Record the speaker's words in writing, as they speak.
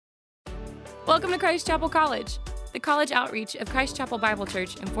Welcome to Christ Chapel College, the college outreach of Christ Chapel Bible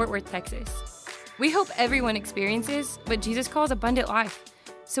Church in Fort Worth, Texas. We hope everyone experiences what Jesus calls abundant life,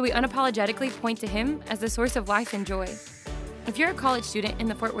 so we unapologetically point to Him as the source of life and joy. If you're a college student in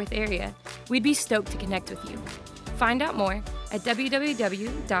the Fort Worth area, we'd be stoked to connect with you. Find out more at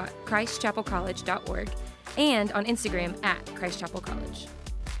www.christchapelcollege.org and on Instagram at Christ Chapel College.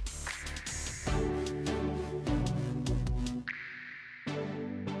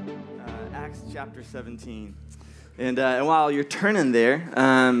 Acts chapter 17. And while you're turning there,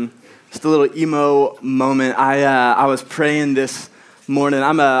 just a little emo moment. I was praying this morning.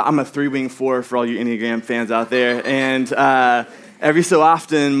 I'm a 3-wing 4 for all you Enneagram fans out there. And every so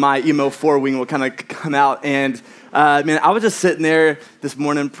often, my emo 4-wing will kind of come out. And I was just sitting there this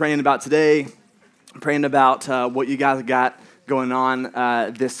morning praying about today, praying about what you guys got going on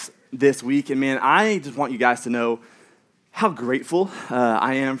this week. And I just want you guys to know how grateful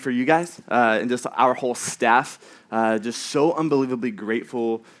I am for you guys and just our whole staff. Just so unbelievably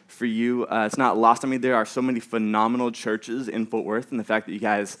grateful for you. It's not lost on me. There are so many phenomenal churches in Fort Worth, and the fact that you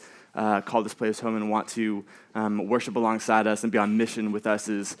guys call this place home and want to worship alongside us and be on mission with us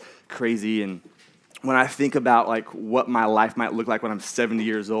is crazy. And when I think about what my life might look like when I'm 70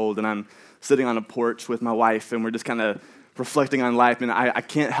 years old and I'm sitting on a porch with my wife and we're just kind of reflecting on life, and I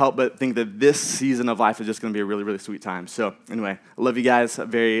can't help but think that this season of life is just going to be a really, really sweet time. So anyway, I love you guys.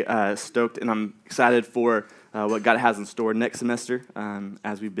 I'm very stoked, and I'm excited for what God has in store next semester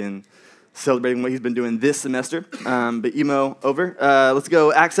as we've been celebrating what He's been doing this semester. But emo over. Let's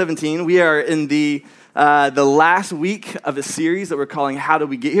go Acts 17. We are in the last week of a series that we're calling How Did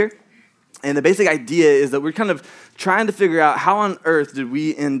We Get Here? And the basic idea is that we're kind of trying to figure out how on earth did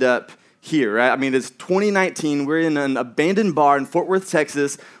we end up here, right? It's 2019. We're in an abandoned bar in Fort Worth,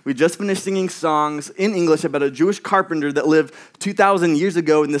 Texas. We just finished singing songs in English about a Jewish carpenter that lived 2,000 years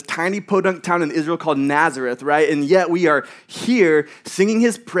ago in this tiny podunk town in Israel called Nazareth, right? And yet we are here singing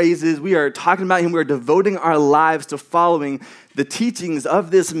His praises. We are talking about Him. We are devoting our lives to following the teachings of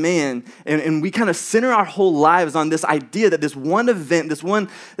this man, and we kind of center our whole lives on this idea that this one event, this one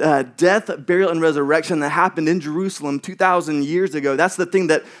death, burial, and resurrection that happened in Jerusalem 2,000 years ago, that's the thing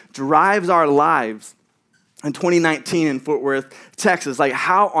that drives our lives in 2019 in Fort Worth, Texas.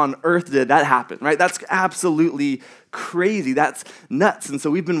 How on earth did that happen, right? That's absolutely crazy. That's nuts. And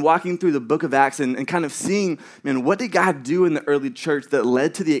so we've been walking through the book of Acts and kind of seeing, what did God do in the early church that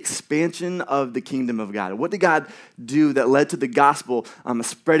led to the expansion of the kingdom of God? What did God do that led to the gospel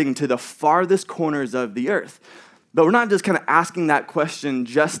spreading to the farthest corners of the earth? But we're not just kind of asking that question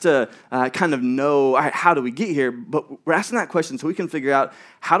just to kind of know, all right, how do we get here? But we're asking that question so we can figure out,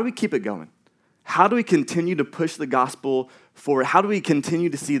 how do we keep it going? How do we continue to push the gospel forward? How do we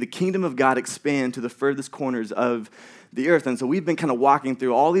continue to see the kingdom of God expand to the furthest corners of the earth? And so we've been kind of walking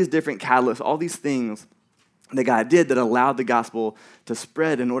through all these different catalysts, all these things that God did that allowed the gospel to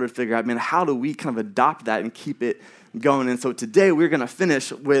spread in order to figure out, how do we kind of adopt that and keep it going? And so today we're going to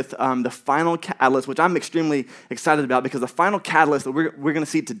finish with the final catalyst, which I'm extremely excited about, because the final catalyst that we're going to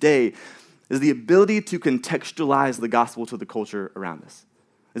see today is the ability to contextualize the gospel to the culture around us.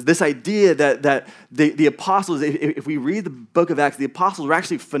 Is this idea that the apostles, if we read the book of Acts, the apostles were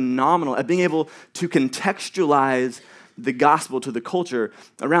actually phenomenal at being able to contextualize the gospel to the culture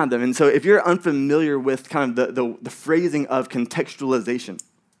around them. And so if you're unfamiliar with kind of the phrasing of contextualization,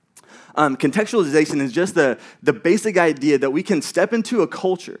 contextualization is just the basic idea that we can step into a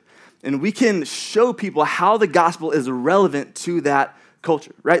culture and we can show people how the gospel is relevant to that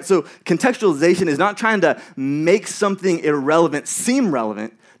culture, right? So contextualization is not trying to make something irrelevant seem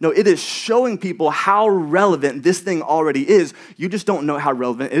relevant. No, it is showing people how relevant this thing already is. You just don't know how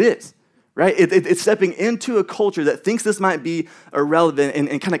relevant it is, right? It's stepping into a culture that thinks this might be irrelevant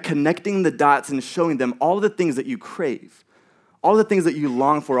and kind of connecting the dots and showing them all the things that you crave, all the things that you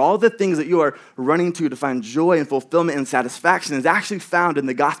long for, all the things that you are running to find joy and fulfillment and satisfaction is actually found in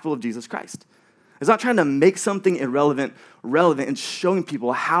the gospel of Jesus Christ. It's not trying to make something irrelevant relevant and showing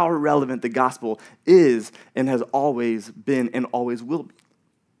people how relevant the gospel is and has always been and always will be.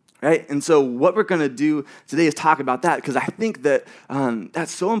 Right? And so what we're going to do today is talk about that, because I think that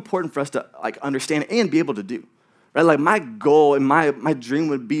that's so important for us to understand and be able to do. Right? My goal and my dream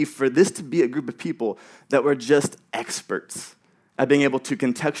would be for this to be a group of people that were just experts at being able to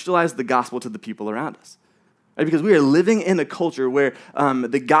contextualize the gospel to the people around us. Right? Because we are living in a culture where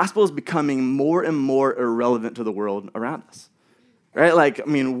the gospel is becoming more and more irrelevant to the world around us. Right?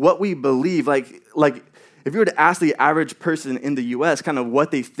 What we believe, if you were to ask the average person in the U.S. kind of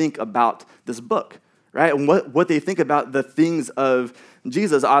what they think about this book, right, and what they think about the things of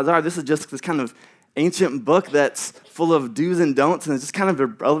Jesus, odds are this is just this kind of ancient book that's full of do's and don'ts, and it's just kind of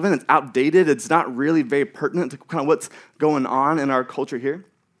irrelevant. It's outdated. It's not really very pertinent to kind of what's going on in our culture here.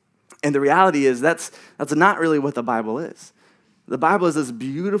 And the reality is that's not really what the Bible is. The Bible is this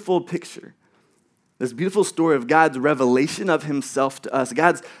beautiful picture, this beautiful story of God's revelation of himself to us,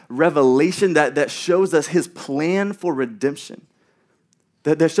 God's revelation that shows us his plan for redemption,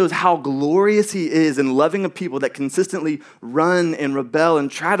 that shows how glorious he is in loving a people that consistently run and rebel and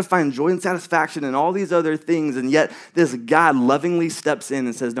try to find joy and satisfaction and all these other things, and yet this God lovingly steps in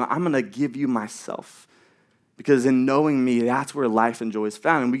and says, no, I'm going to give you myself. Because in knowing me, that's where life and joy is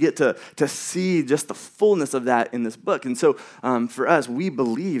found. And we get to see just the fullness of that in this book. And so for us, we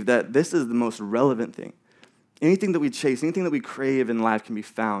believe that this is the most relevant thing. Anything that we chase, anything that we crave in life can be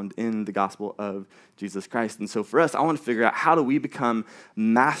found in the gospel of Jesus Christ. And so for us, I want to figure out how do we become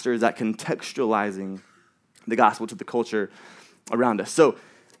masters at contextualizing the gospel to the culture around us. So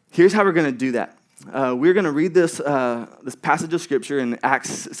here's how we're going to do that. We're going to read this passage of Scripture in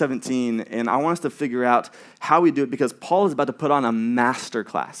Acts 17, and I want us to figure out how we do it because Paul is about to put on a master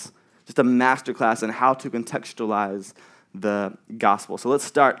class, just a master class on how to contextualize the gospel. So let's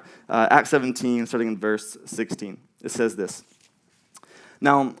start Acts 17, starting in verse 16. It says this.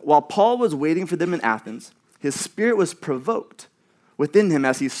 Now, while Paul was waiting for them in Athens, his spirit was provoked within him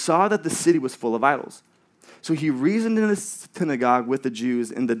as he saw that the city was full of idols. So he reasoned in the synagogue with the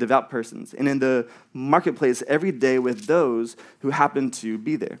Jews and the devout persons, and in the marketplace every day with those who happened to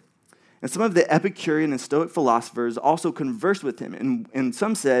be there. And some of the Epicurean and Stoic philosophers also conversed with him, and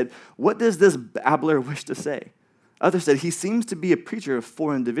some said, "What does this babbler wish to say?" Others said, "He seems to be a preacher of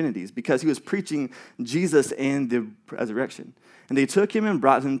foreign divinities, because he was preaching Jesus and the resurrection." And they took him and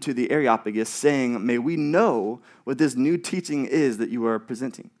brought him to the Areopagus, saying, "May we know what this new teaching is that you are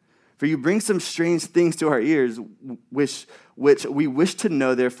presenting? For you bring some strange things to our ears, which we wish to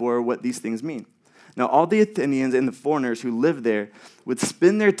know, therefore, what these things mean." Now all the Athenians and the foreigners who lived there would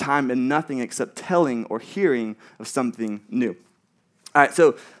spend their time in nothing except telling or hearing of something new. All right,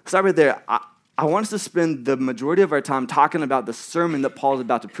 so start right there. I want us to spend the majority of our time talking about the sermon that Paul is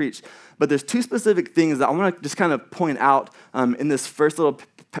about to preach. But there's two specific things that I want to just kind of point out in this first little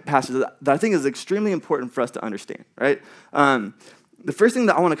passage that I think is extremely important for us to understand, right? The first thing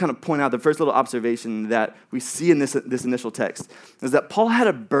that I want to kind of point out, the first little observation that we see in this initial text, is that Paul had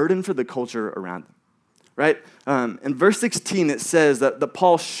a burden for the culture around him, right? In verse 16, it says that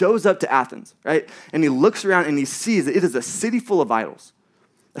Paul shows up to Athens, right? And he looks around and he sees that it is a city full of idols,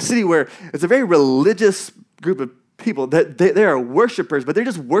 a city where it's a very religious group of people that they are worshipers, but they're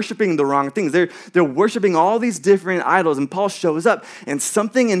just worshiping the wrong things. They're worshiping all these different idols, and Paul shows up, and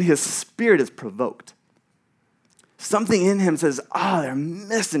something in his spirit is provoked. Something in him says, they're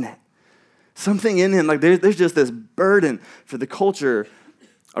missing it. Something in him, like there's just this burden for the culture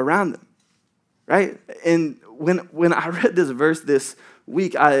around them, right? And when I read this verse this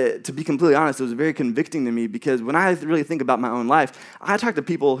week, to be completely honest, it was very convicting to me because when I really think about my own life, I talk to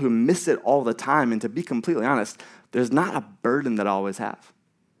people who miss it all the time, and to be completely honest, there's not a burden that I always have.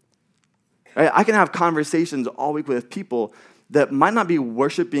 Right? I can have conversations all week with people that might not be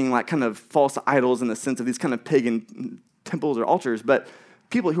worshiping like kind of false idols in the sense of these kind of pagan temples or altars, but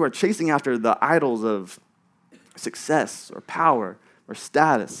people who are chasing after the idols of success or power or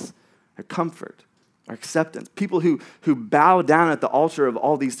status or comfort or acceptance. People who bow down at the altar of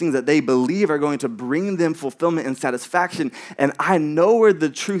all these things that they believe are going to bring them fulfillment and satisfaction. And I know where the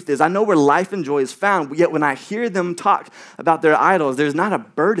truth is. I know where life and joy is found. Yet when I hear them talk about their idols, there's not a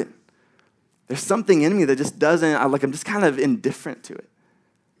burden. There's something in me that just doesn't, I'm just kind of indifferent to it.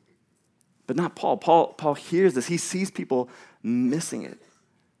 But not Paul. Paul hears this. He sees people missing it.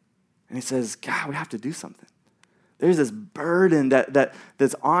 And he says, God, we have to do something. There's this burden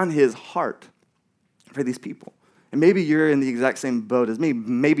that's on his heart for these people. And maybe you're in the exact same boat as me.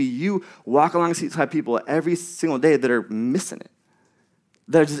 Maybe you walk alongside people every single day that are missing it.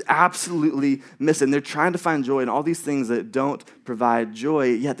 They're just absolutely missing. They're trying to find joy in all these things that don't provide joy,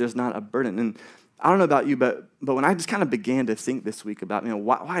 yet there's not a burden. And I don't know about you, but when I just kind of began to think this week about,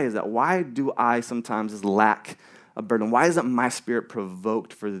 why is that? Why do I sometimes lack a burden? Why isn't my spirit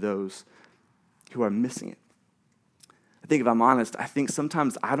provoked for those who are missing it? I think if I'm honest, I think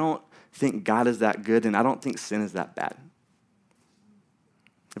sometimes I don't think God is that good, and I don't think sin is that bad.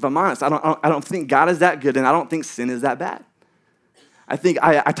 If I'm honest, I don't think God is that good, and I don't think sin is that bad. I think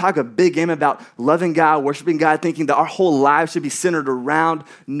I talk a big game about loving God, worshiping God, thinking that our whole lives should be centered around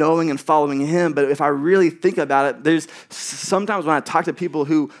knowing and following him. But if I really think about it, there's sometimes when I talk to people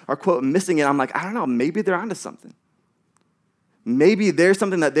who are, quote, missing it, I'm like, I don't know, maybe they're onto something. Maybe there's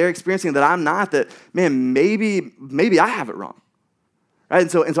something that they're experiencing that I'm not, that, man, maybe I have it wrong. right? And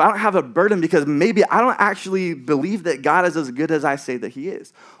so I don't have a burden because maybe I don't actually believe that God is as good as I say that he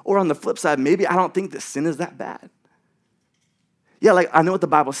is. Or on the flip side, maybe I don't think that sin is that bad. Yeah, like I know what the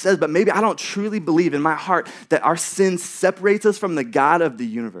Bible says, but maybe I don't truly believe in my heart that our sin separates us from the God of the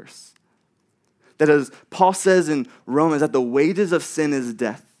universe. That as Paul says in Romans, that the wages of sin is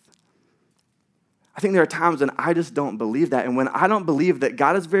death. I think there are times when I just don't believe that. And when I don't believe that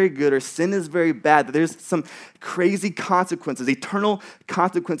God is very good or sin is very bad, that there's some crazy consequences, eternal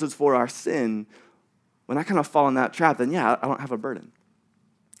consequences for our sin, when I kind of fall in that trap, then yeah, I don't have a burden.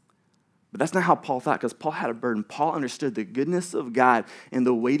 But that's not how Paul thought, because Paul had a burden. Paul understood the goodness of God and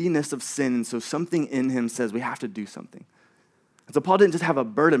the weightiness of sin, and so something in him says we have to do something. And so Paul didn't just have a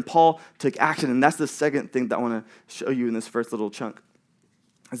burden, Paul took action, and that's the second thing that I want to show you in this first little chunk,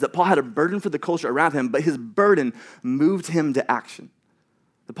 is that Paul had a burden for the culture around him, but his burden moved him to action.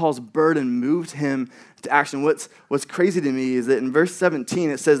 That Paul's burden moved him to action. What's crazy to me is that in verse 17,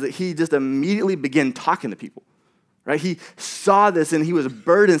 it says that he just immediately began talking to people. Right? He saw this and he was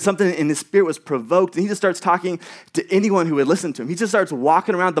burdened. Something in his spirit was provoked. And he just starts talking to anyone who would listen to him. He just starts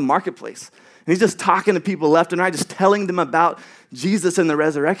walking around the marketplace. And he's just talking to people left and right, just telling them about Jesus and the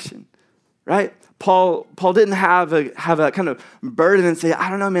resurrection. Right? Paul didn't have a kind of burden and say, I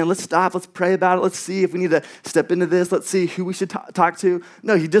don't know, man, let's stop. Let's pray about it. Let's see if we need to step into this. Let's see who we should talk to.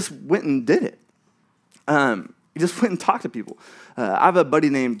 No, he just went and did it. He just went and talked to people. I have a buddy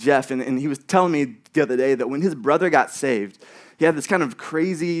named Jeff, and he was telling me the other day that when his brother got saved, he had this kind of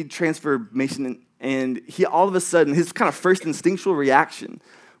crazy transformation, and he all of a sudden, his kind of first instinctual reaction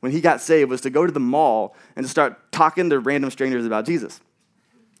when he got saved was to go to the mall and to start talking to random strangers about Jesus.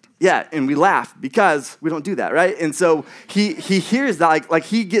 Yeah, and we laugh because we don't do that, right? And so he hears that, like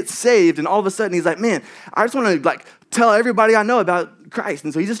he gets saved, and all of a sudden he's like, man, I just want to tell everybody I know about Christ.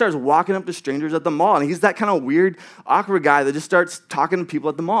 And so he just starts walking up to strangers at the mall, and he's that kind of weird, awkward guy that just starts talking to people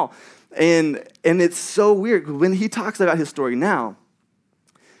at the mall. And it's so weird. When he talks about his story now,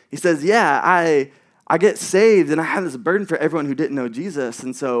 he says, yeah, I get saved, and I have this burden for everyone who didn't know Jesus.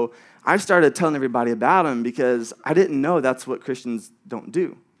 And so I started telling everybody about him because I didn't know that's what Christians don't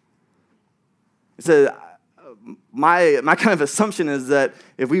do. He said, my kind of assumption is that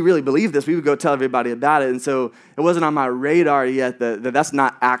if we really believe this, we would go tell everybody about it. And so it wasn't on my radar yet that that's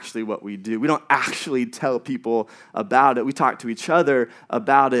not actually what we do. We don't actually tell people about it. We talk to each other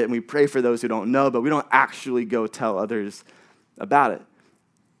about it, and we pray for those who don't know, but we don't actually go tell others about it.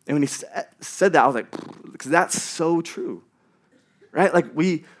 And when he said that, I was like, because that's so true, right? Like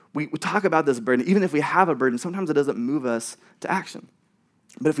we talk about this burden. Even if we have a burden, sometimes it doesn't move us to action.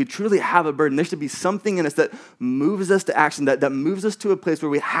 But if we truly have a burden, there should be something in us that moves us to action, that moves us to a place where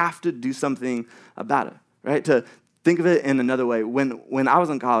we have to do something about it, right? To think of it in another way. When I was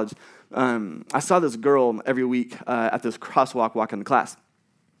in college, I saw this girl every week at this crosswalk walking to class.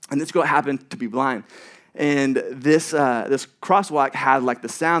 And this girl happened to be blind. And this crosswalk had the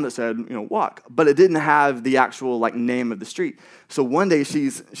sound that said, walk, but it didn't have the actual name of the street. So one day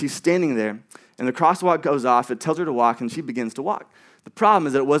she's standing there, and the crosswalk goes off, it tells her to walk, and she begins to walk. The problem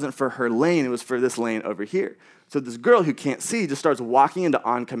is that it wasn't for her lane, it was for this lane over here. So this girl who can't see just starts walking into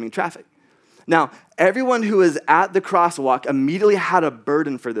oncoming traffic. Now, everyone who was at the crosswalk immediately had a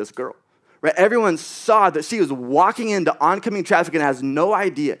burden for this girl, right? Everyone saw that she was walking into oncoming traffic and has no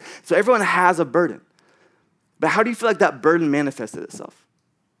idea. So everyone has a burden. But how do you feel like that burden manifested itself?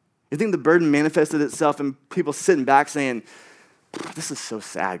 You think the burden manifested itself in people sitting back saying, this is so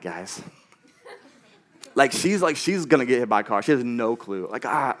sad, guys. She's going to get hit by a car. She has no clue.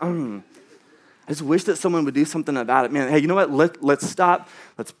 I just wish that someone would do something about it. Man, hey, you know what? Let's stop.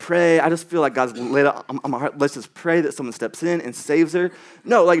 Let's pray. I just feel like God's laid it on my heart. Let's just pray that someone steps in and saves her.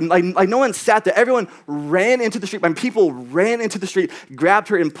 No, no one sat there. Everyone ran into the street. People ran into the street, grabbed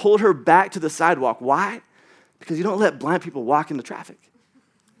her, and pulled her back to the sidewalk. Why? Because you don't let blind people walk into traffic,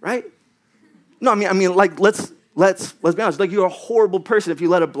 right? No, let's be honest. You're a horrible person if you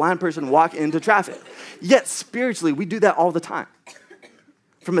let a blind person walk into traffic. Yet spiritually, we do that all the time.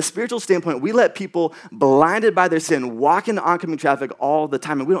 From a spiritual standpoint, we let people blinded by their sin walk into oncoming traffic all the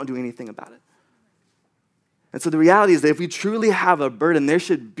time, and we don't do anything about it. And so the reality is that if we truly have a burden, there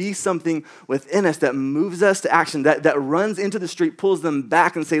should be something within us that moves us to action, that runs into the street, pulls them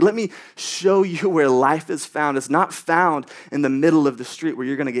back and say, let me show you where life is found. It's not found in the middle of the street where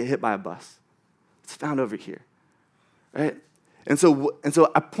you're going to get hit by a bus. It's found over here, right? And so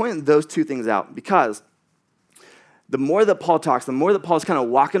I point those two things out because the more that Paul talks, the more that Paul's kind of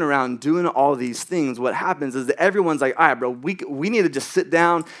walking around doing all these things, what happens is that everyone's like, all right, bro, we need to just sit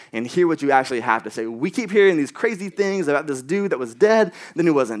down and hear what you actually have to say. We keep hearing these crazy things about this dude that was dead, then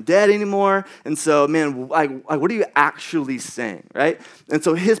he wasn't dead anymore. And so, man, like what are you actually saying, right? And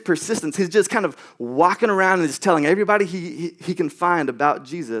so his persistence, he's just kind of walking around and just telling everybody he can find about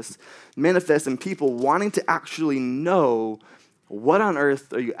Jesus, manifests in people wanting to actually know what on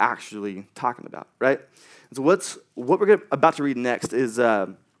earth are you actually talking about, right? So what we're about to read next is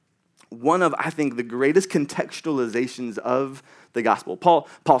one of, I think, the greatest contextualizations of the gospel.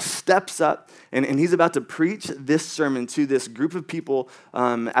 Paul steps up, and he's about to preach this sermon to this group of people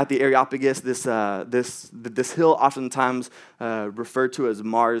at the Areopagus, this hill oftentimes referred to as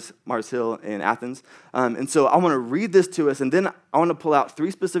Mars Hill in Athens. And so I want to read this to us, and then I want to pull out 3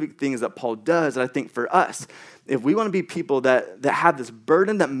 specific things that Paul does that I think for us, if we want to be people that have this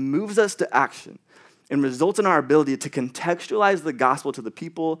burden that moves us to action, and results in our ability to contextualize the gospel to the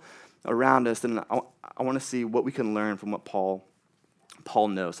people around us. And I want to see what we can learn from what Paul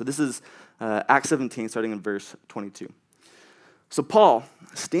knows. So this is Acts 17, starting in verse 22. So Paul,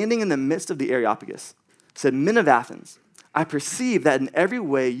 standing in the midst of the Areopagus, said, "Men of Athens, I perceive that in every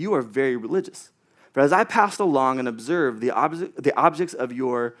way you are very religious. For as I passed along and observed the objects of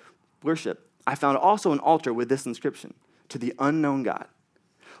your worship, I found also an altar with this inscription, to the unknown God.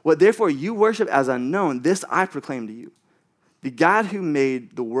 What therefore you worship as unknown, this I proclaim to you. The God who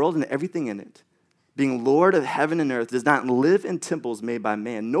made the world and everything in it, being Lord of heaven and earth, does not live in temples made by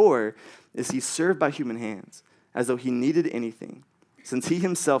man, nor is he served by human hands, as though he needed anything, since he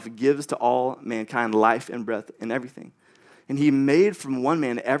himself gives to all mankind life and breath and everything. And he made from one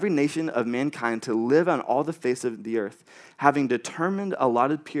man every nation of mankind to live on all the face of the earth, having determined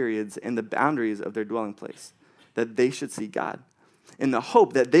allotted periods and the boundaries of their dwelling place, that they should see God, in the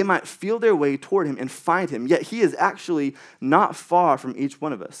hope that they might feel their way toward him and find him. Yet he is actually not far from each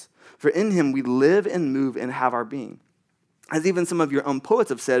one of us. For in him we live and move and have our being. As even some of your own poets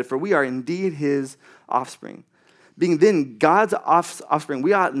have said, for we are indeed his offspring. Being then God's offspring,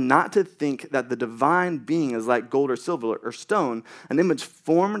 we ought not to think that the divine being is like gold or silver or stone, an image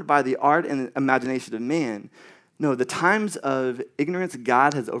formed by the art and imagination of man. No, the times of ignorance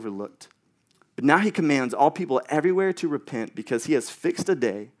God has overlooked. But now he commands all people everywhere to repent, because he has fixed a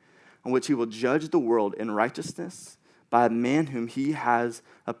day on which he will judge the world in righteousness by a man whom he has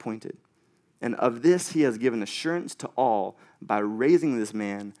appointed. And of this he has given assurance to all by raising this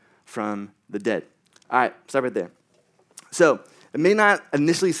man from the dead." All right, stop right there. So it may not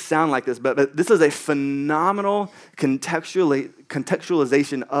initially sound like this, but this is a phenomenal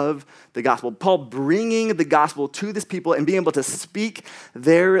contextualization of the gospel. Paul bringing the gospel to this people and being able to speak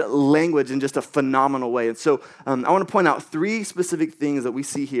their language in just a phenomenal way. And so I want to point out 3 specific things that we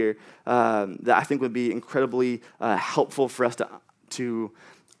see here that I think would be incredibly helpful for us to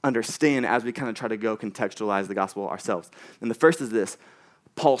understand as we kind of try to go contextualize the gospel ourselves. And the first is this: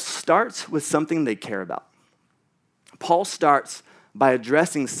 Paul starts with something they care about. Paul starts by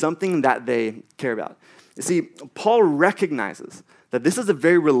addressing something that they care about. You see, Paul recognizes that this is a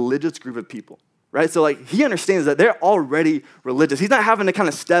very religious group of people, right? So he understands that they're already religious. He's not having to kind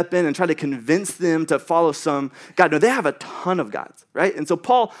of step in and try to convince them to follow some God. No, they have a ton of gods, right? And so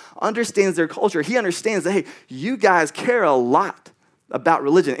Paul understands their culture. He understands that, hey, you guys care a lot about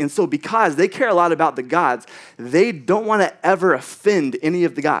religion. And so because they care a lot about the gods, they don't want to ever offend any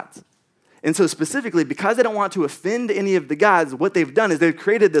of the gods. And so specifically, because they don't want to offend any of the gods, what they've done is they've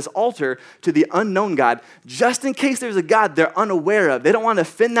created this altar to the unknown God, just in case there's a God they're unaware of. They don't want to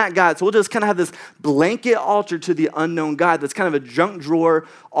offend that God, so we'll just kind of have this blanket altar to the unknown God that's kind of a junk drawer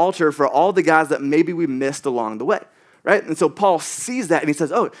altar for all the gods that maybe we missed along the way, right? And so Paul sees that and he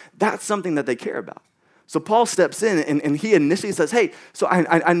says, oh, that's something that they care about. So Paul steps in and he initially says, hey, so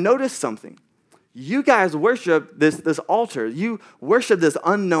I noticed something. You guys worship this altar. You worship this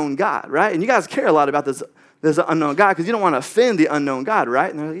unknown God, right? And you guys care a lot about this unknown God because you don't want to offend the unknown God,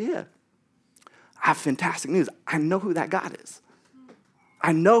 right? And they're like, yeah. I have fantastic news. I know who that God is.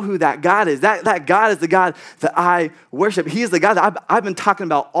 I know who that God is. That God is the God that I worship. He is the God that I've been talking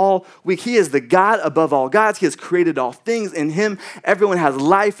about all week. He is the God above all gods. He has created all things. In him, everyone has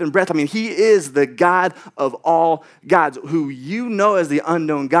life and breath. I mean, he is the God of all gods, who you know as the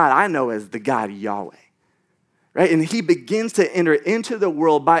unknown God, I know as the God Yahweh. Right? And he begins to enter into the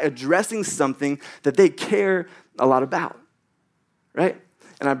world by addressing something that they care a lot about. Right?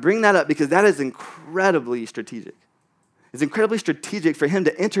 And I bring that up because that is incredibly strategic. It's incredibly strategic for him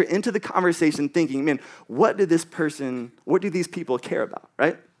to enter into the conversation thinking, man, what do these people care about,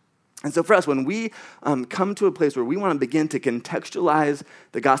 right? And so for us, when we come to a place where we want to begin to contextualize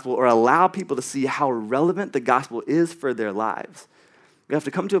the gospel or allow people to see how relevant the gospel is for their lives, we have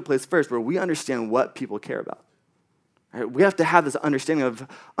to come to a place first where we understand what people care about. Right? We have to have this understanding of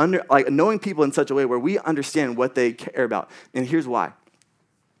knowing people in such a way where we understand what they care about. And here's why.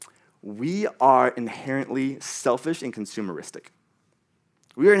 We are inherently selfish and consumeristic.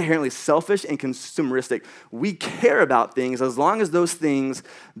 We are inherently selfish and consumeristic. We care about things as long as those things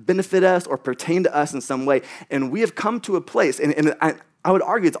benefit us or pertain to us in some way. And we have come to a place, and I would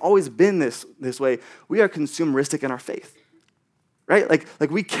argue it's always been this way. We are consumeristic in our faith, right? Like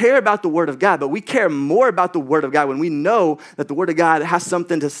we care about the Word of God, but we care more about the Word of God when we know that the Word of God has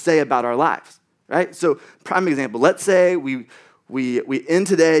something to say about our lives, right? So prime example, let's say we end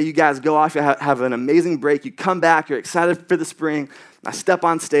today, you guys go off, you have an amazing break, you come back, you're excited for the spring. I step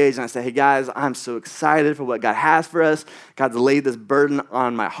on stage and I say, hey guys, I'm so excited for what God has for us. God's laid this burden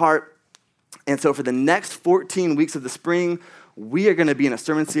on my heart. And so for the next 14 weeks of the spring, we are gonna be in a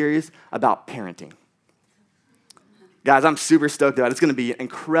sermon series about parenting. Guys, I'm super stoked about it. It's going to be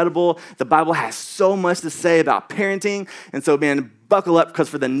incredible. The Bible has so much to say about parenting. And so, man, buckle up because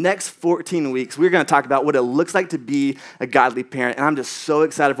for the next 14 weeks, we're going to talk about what it looks like to be a godly parent. And I'm just so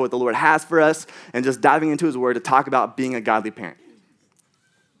excited for what the Lord has for us and just diving into his word to talk about being a godly parent.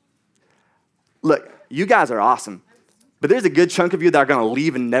 Look, you guys are awesome, but there's a good chunk of you that are going to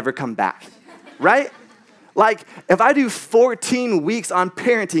leave and never come back, right? Like, if I do 14 weeks on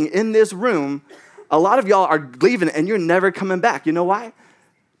parenting in this room, a lot of y'all are leaving and you're never coming back. You know why?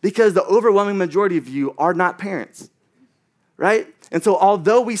 Because the overwhelming majority of you are not parents, right? And so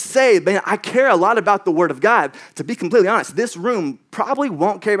although we say, man, I care a lot about the Word of God, to be completely honest, this room probably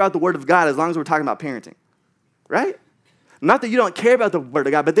won't care about the Word of God as long as we're talking about parenting, right? Not that you don't care about the Word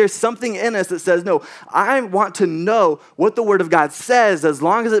of God, but there's something in us that says, no, I want to know what the Word of God says as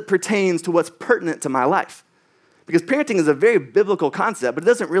long as it pertains to what's pertinent to my life. Because parenting is a very biblical concept, but it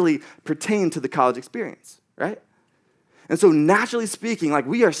doesn't really pertain to the college experience, right? And so naturally speaking, like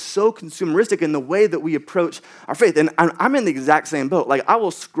we are so consumeristic in the way that we approach our faith. And I'm in the exact same boat. Like I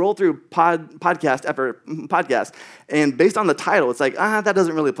will scroll through podcast after podcast, and based on the title, it's like, that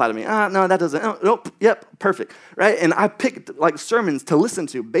doesn't really apply to me. No, that doesn't. Oh, nope, yep, perfect, right? And I picked like sermons to listen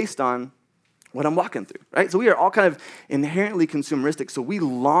to based on what I'm walking through, right? So we are all kind of inherently consumeristic. So we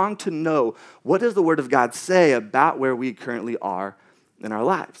long to know, what does the Word of God say about where we currently are in our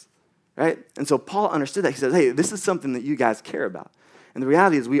lives, right? And so Paul understood that. He says, hey, this is something that you guys care about. And the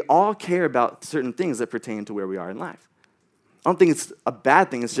reality is we all care about certain things that pertain to where we are in life. I don't think it's a bad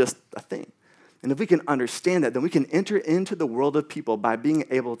thing. It's just a thing. And if we can understand that, then we can enter into the world of people by being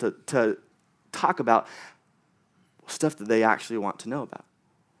able to talk about stuff that they actually want to know about.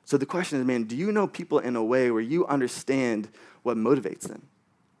 So the question is, man, do you know people in a way where you understand what motivates them?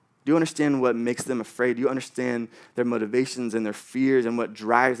 Do you understand what makes them afraid? Do you understand their motivations and their fears and what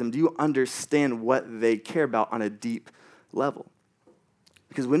drives them? Do you understand what they care about on a deep level?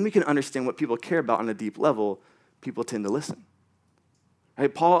 Because when we can understand what people care about on a deep level, people tend to listen.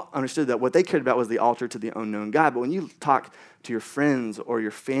 Right? Paul understood that what they cared about was the altar to the unknown God. But when you talk to your friends or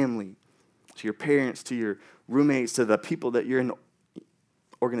your family, to your parents, to your roommates, to the people that you're in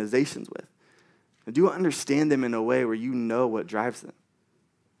organizations with, do you understand them in a way where you know what drives them?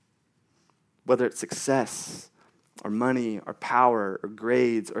 Whether it's success or money or power or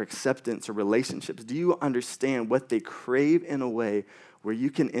grades or acceptance or relationships, do you understand what they crave in a way where you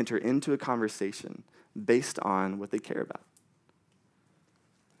can enter into a conversation based on what they care about?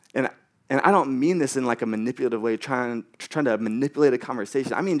 And I don't mean this in like a manipulative way, trying to manipulate a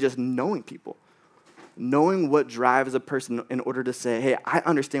conversation. I mean just knowing people. Knowing what drives a person in order to say, hey, I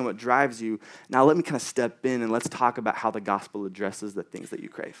understand what drives you. Now let me kind of step in and let's talk about how the gospel addresses the things that you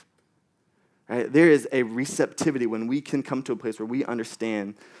crave. Right? There is a receptivity when we can come to a place where we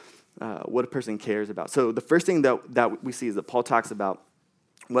understand what a person cares about. So the first thing that we see is that Paul talks about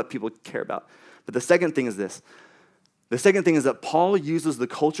what people care about. But the second thing is this. The second thing is that Paul uses the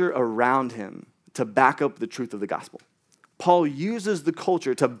culture around him to back up the truth of the gospel. Paul uses the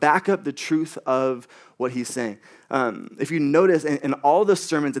culture to back up the truth of what he's saying. If you notice in all the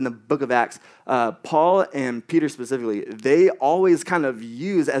sermons in the book of Acts, Paul and Peter specifically, they always kind of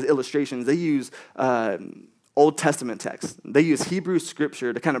use as illustrations, they use Old Testament texts. They use Hebrew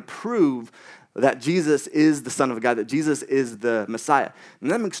scripture to kind of prove that Jesus is the Son of God, that Jesus is the Messiah. And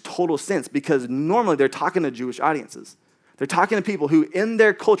that makes total sense because normally they're talking to Jewish audiences. They're talking to people who, in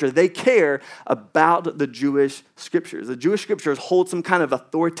their culture, they care about the Jewish scriptures. The Jewish scriptures hold some kind of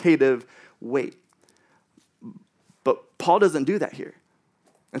authoritative weight. But Paul doesn't do that here.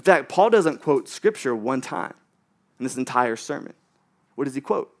 In fact, Paul doesn't quote scripture one time in this entire sermon. What does he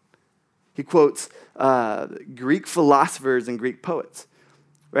quote? He quotes Greek philosophers and Greek poets.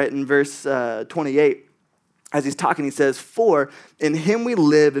 Right, in verse 28, as he's talking, he says, "For in him we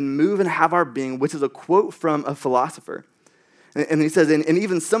live and move and have our being," which is a quote from a philosopher. And he says, and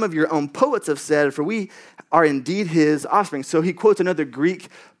even some of your own poets have said, "For we are indeed his offspring." So he quotes another Greek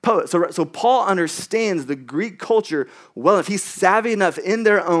poet. So Paul understands the Greek culture well enough. He's savvy enough in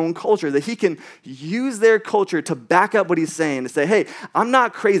their own culture that he can use their culture to back up what he's saying, to say, hey, I'm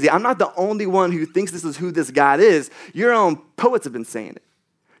not crazy. I'm not the only one who thinks this is who this God is. Your own poets have been saying it.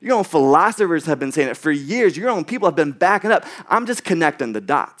 Your own philosophers have been saying it for years. Your own people have been backing up. I'm just connecting the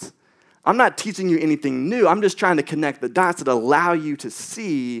dots. I'm not teaching you anything new. I'm just trying to connect the dots that allow you to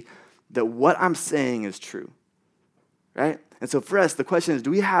see that what I'm saying is true, right? And so for us, the question is,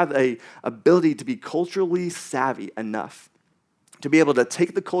 do we have an ability to be culturally savvy enough to be able to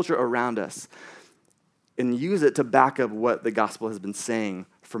take the culture around us and use it to back up what the gospel has been saying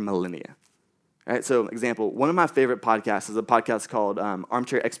for millennia? Right, so example, one of my favorite podcasts is a podcast called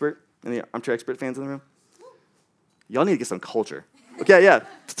Armchair Expert. Any Armchair Expert fans in the room? Y'all need to get some culture. Okay, yeah,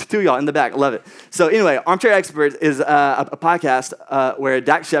 two of y'all in the back, love it. So anyway, Armchair Expert is a podcast where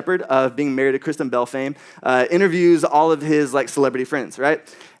Dak Shepard, of being married to Kristen Bell fame, interviews all of his celebrity friends, right?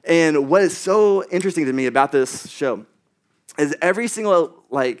 And what is so interesting to me about this show is every single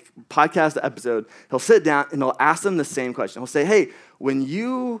podcast episode, he'll sit down and he'll ask them the same question. He'll say, hey, when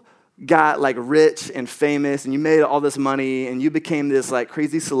you got rich and famous and you made all this money and you became this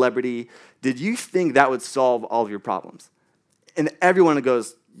crazy celebrity, did you think that would solve all of your problems? And everyone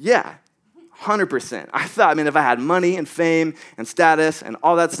goes, yeah, 100%. I thought, if I had money and fame and status and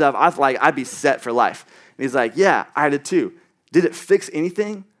all that stuff, I'd be set for life. And he's like, yeah, I did too. Did it fix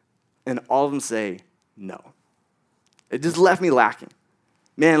anything? And all of them say, no. It just left me lacking.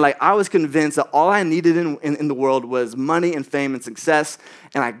 Man, I was convinced that all I needed in the world was money and fame and success,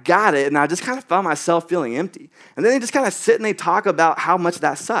 and I got it, and I just kind of found myself feeling empty. And then they just kind of sit and they talk about how much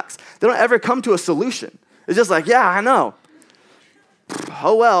that sucks. They don't ever come to a solution. It's just yeah, I know.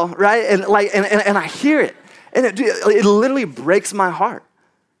 Oh well, right? And I hear it, and it literally breaks my heart,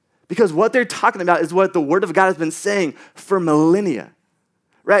 because what they're talking about is what the Word of God has been saying for millennia.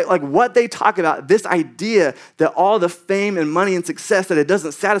 Right? What they talk about, this idea that all the fame and money and success, that it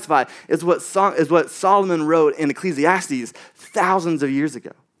doesn't satisfy, is what Solomon wrote in Ecclesiastes thousands of years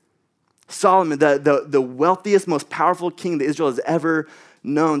ago. Solomon, the wealthiest, most powerful king that Israel has ever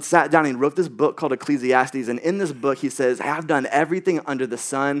known, sat down and wrote this book called Ecclesiastes. And in this book, he says, I've done everything under the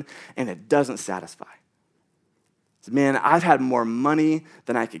sun, and it doesn't satisfy. Man, I've had more money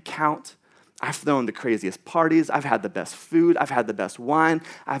than I could count. I've thrown the craziest parties. I've had the best food. I've had the best wine.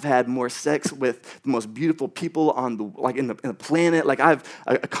 I've had more sex with the most beautiful people on in the planet. I've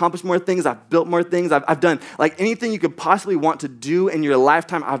accomplished more things. I've built more things. I've done anything you could possibly want to do in your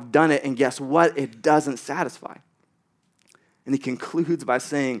lifetime. I've done it, and guess what? It doesn't satisfy. And he concludes by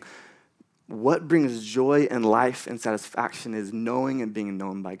saying, what brings joy and life and satisfaction is knowing and being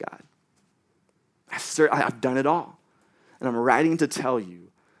known by God. I've done it all, and I'm writing to tell you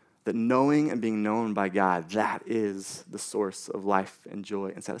that knowing and being known by God, that is the source of life and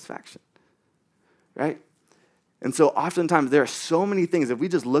joy and satisfaction, right? And so oftentimes there are so many things, if we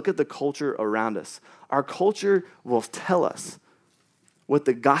just look at the culture around us, our culture will tell us what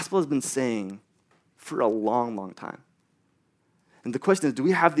the gospel has been saying for a long, long time. And the question is, do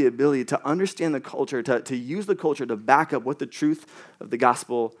we have the ability to understand the culture, to use the culture to back up what the truth of the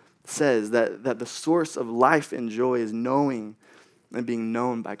gospel says, that the source of life and joy is knowing and being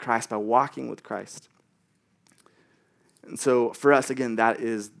known by Christ, by walking with Christ. And so for us, again, that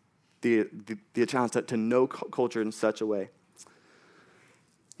is the challenge to know culture in such a way.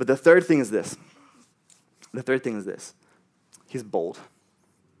 But the third thing is this. He's bold.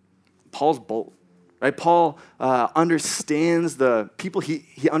 Paul's bold, right? Paul understands the people.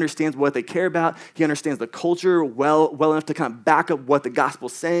 He understands what they care about. He understands the culture well enough to kind of back up what the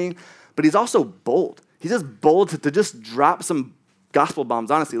gospel's saying. But he's also bold. He's just bold to just drop some gospel bombs,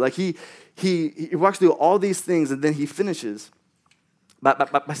 honestly. He walks through all these things, and then he finishes by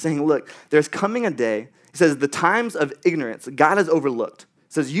saying, look, there's coming a day. He says, the times of ignorance God has overlooked.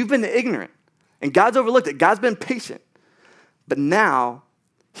 He says, you've been ignorant, and God's overlooked it. God's been patient. But now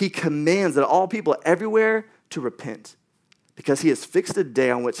he commands that all people everywhere to repent, because he has fixed a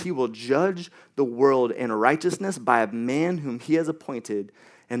day on which he will judge the world in righteousness by a man whom he has appointed,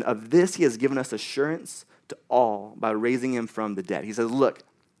 and of this he has given us assurance to all by raising him from the dead. He says, look,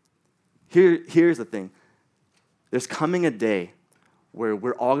 here's the thing. There's coming a day where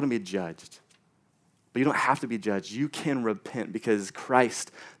we're all going to be judged. But you don't have to be judged. You can repent, because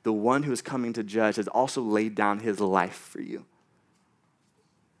Christ, the one who is coming to judge, has also laid down his life for you.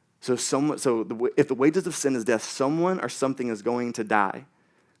 If the wages of sin is death, someone or something is going to die.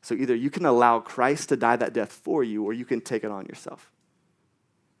 So either you can allow Christ to die that death for you, or you can take it on yourself.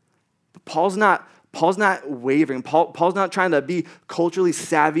 But Paul's not wavering. Paul's not trying to be culturally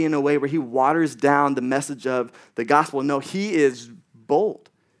savvy in a way where he waters down the message of the gospel. No, he is bold.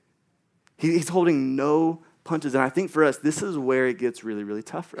 He's holding no punches. And I think for us, this is where it gets really, really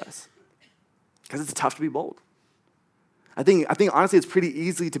tough for us. Because it's tough to be bold. I think honestly it's pretty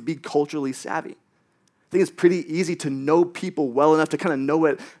easy to be culturally savvy. I think it's pretty easy to know people well enough to kind of know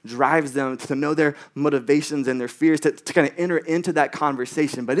what drives them, to know their motivations and their fears, to kind of enter into that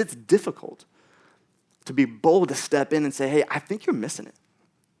conversation. But it's difficult to be bold to step in and say, hey, I think you're missing it.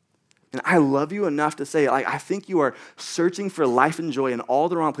 And I love you enough to say, I think you are searching for life and joy in all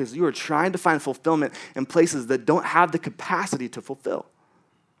the wrong places. You are trying to find fulfillment in places that don't have the capacity to fulfill.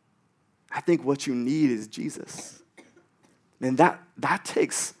 I think what you need is Jesus. And that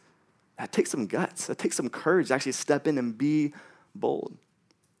takes some guts. That takes some courage to actually step in and be bold.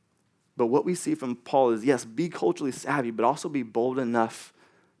 But what we see from Paul is, yes, be culturally savvy, but also be bold enough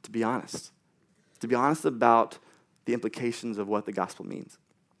to be honest. To be honest about the implications of what the gospel means.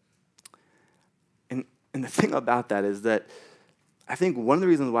 And the thing about that is that I think one of the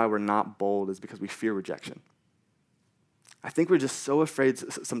reasons why we're not bold is because we fear rejection. I think we're just so afraid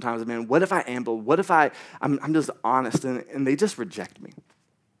sometimes, man, what if I am bold? What if I'm just honest and they just reject me?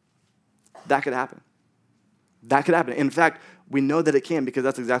 That could happen. That could happen. In fact, we know that it can because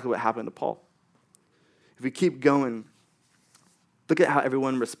that's exactly what happened to Paul. If we keep going, look at how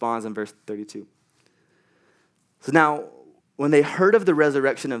everyone responds in verse 32. So now, when they heard of the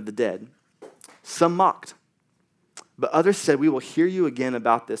resurrection of the dead, some mocked, but others said, we will hear you again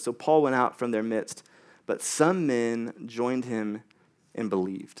about this. So Paul went out from their midst, but some men joined him and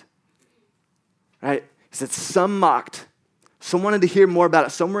believed. Right? He said some mocked, some wanted to hear more about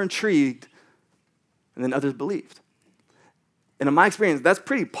it, some were intrigued, and then others believed. And in my experience, that's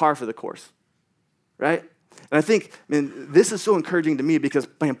pretty par for the course, right? And I think, this is so encouraging to me because,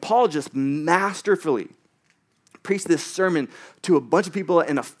 Paul just masterfully preached this sermon to a bunch of people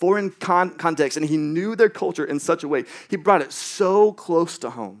in a foreign context, and he knew their culture in such a way. He brought it so close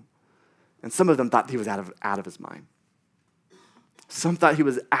to home. And some of them thought he was out of his mind. Some thought he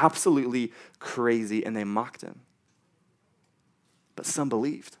was absolutely crazy, and they mocked him. But some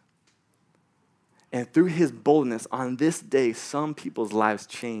believed. And through his boldness, on this day, some people's lives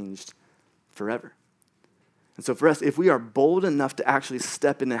changed forever. And so for us, if we are bold enough to actually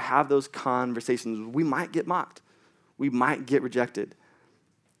step in and have those conversations, we might get mocked. We might get rejected.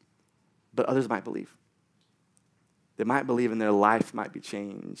 But others might believe. They might believe and their life might be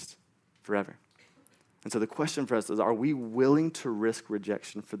changed forever. And so the question for us is, are we willing to risk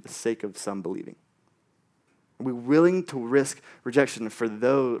rejection for the sake of some believing? Are we willing to risk rejection for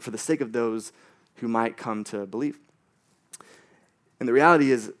the sake of those who might come to believe? And the reality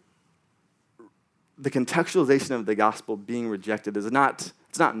is, the contextualization of the gospel being rejected it's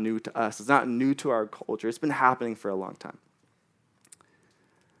not new to us. It's not new to our culture. It's been happening for a long time.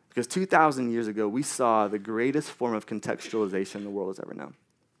 Because 2,000 years ago, we saw the greatest form of contextualization the world has ever known.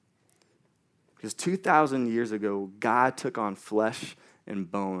 Because 2,000 years ago, God took on flesh and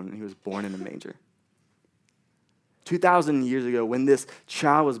bone, and he was born in a manger. 2,000 years ago, when this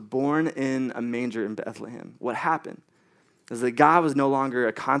child was born in a manger in Bethlehem, what happened is that God was no longer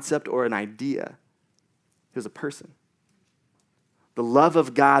a concept or an idea. He was a person. The love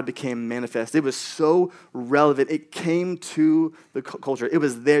of God became manifest. It was so relevant. It came to the culture. It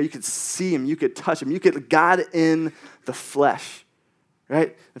was there. You could see him. You could touch him. You could God in the flesh.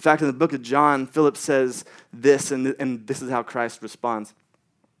 Right? In fact, in the book of John, Philip says this, and this is how Christ responds.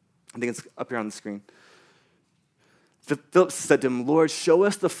 I think it's up here on the screen. Philip said to him, Lord, show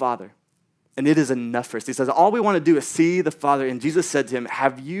us the Father, and it is enough for us. He says, all we want to do is see the Father. And Jesus said to him,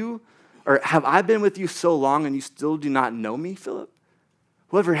 have I been with you so long and you still do not know me, Philip?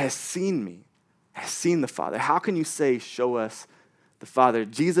 Whoever has seen me has seen the Father. How can you say, show us the Father?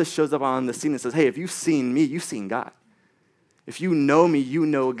 Jesus shows up on the scene and says, hey, if you've seen me, you've seen God. If you know me, you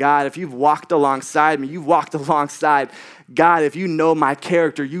know God. If you've walked alongside me, you've walked alongside God. If you know my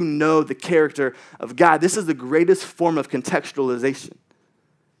character, you know the character of God. This is the greatest form of contextualization.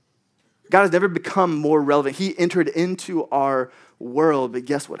 God has never become more relevant. He entered into our world, but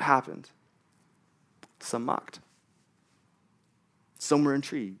guess what happened? Some mocked. Some were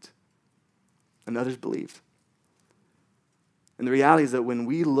intrigued, and others believed. And the reality is that when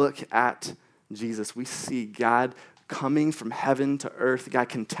we look at Jesus, we see God coming from heaven to earth, God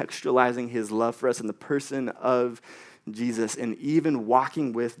contextualizing his love for us in the person of Jesus, and even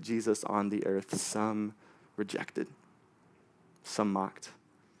walking with Jesus on the earth. Some rejected, some mocked,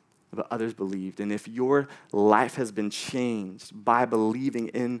 but others believed. And if your life has been changed by believing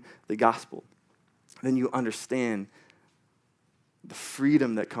in the gospel, then you understand the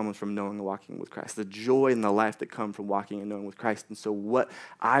freedom that comes from knowing and walking with Christ, the joy and the life that come from walking and knowing with Christ. And so what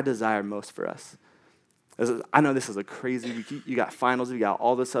I desire most for us, I know this is a crazy week. You got finals, you got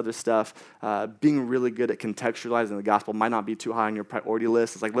all this other stuff. Being really good at contextualizing the gospel might not be too high on your priority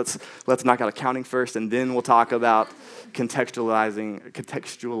list. It's like, let's knock out accounting first, and then we'll talk about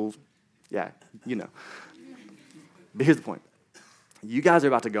contextual, yeah, you know. But here's the point. You guys are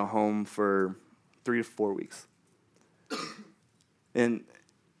about to go home for 3 to 4 weeks. And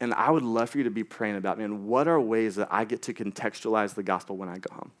I would love for you to be praying about, man, what are ways that I get to contextualize the gospel when I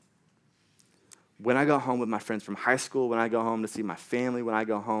go home? When I go home with my friends from high school, when I go home to see my family, when I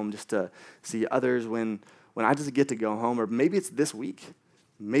go home just to see others, when I just get to go home, or maybe it's this week.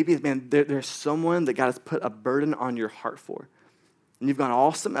 Maybe, man, there's someone that God has put a burden on your heart for. And you've gone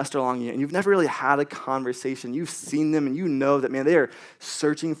all semester long, and you've never really had a conversation. You've seen them, and you know that, man, they are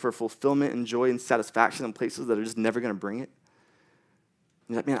searching for fulfillment and joy and satisfaction in places that are just never going to bring it.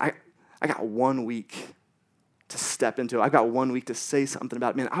 And you're like, man, I got 1 week to step into it. I've got 1 week to say something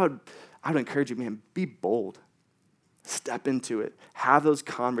about it. Man, I would encourage you, man, be bold. Step into it. Have those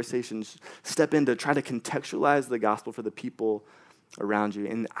conversations. Step in to try to contextualize the gospel for the people around you.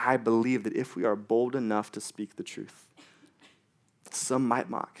 And I believe that if we are bold enough to speak the truth, some might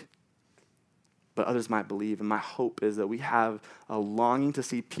mock, but others might believe. And my hope is that we have a longing to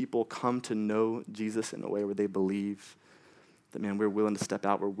see people come to know Jesus in a way where they believe that, man, we're willing to step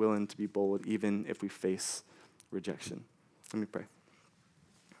out. We're willing to be bold, even if we face rejection. Let me pray.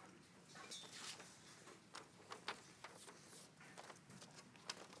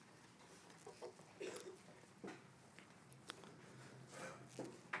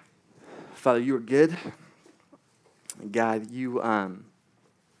 Father, you are good. God, you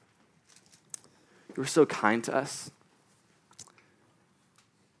were so kind to us.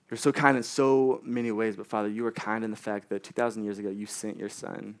 You're so kind in so many ways, but Father, you were kind in the fact that 2,000 years ago, you sent your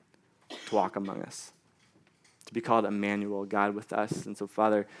son to walk among us, to be called Emmanuel, God with us. And so,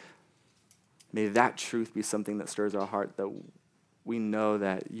 Father, may that truth be something that stirs our heart, that we know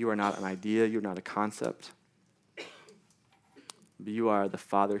that you are not an idea, you're not a concept, but you are the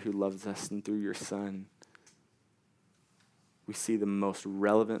Father who loves us, and through your Son, we see the most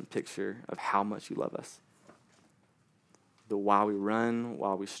relevant picture of how much you love us. That while we run,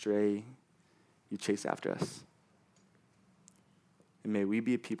 while we stray, you chase after us. And may we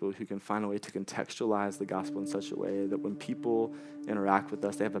be a people who can find a way to contextualize the gospel in such a way that when people interact with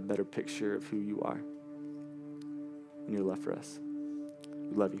us, they have a better picture of who you are and your love for us.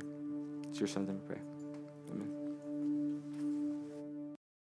 We love you. It's your Son's name we pray. Amen.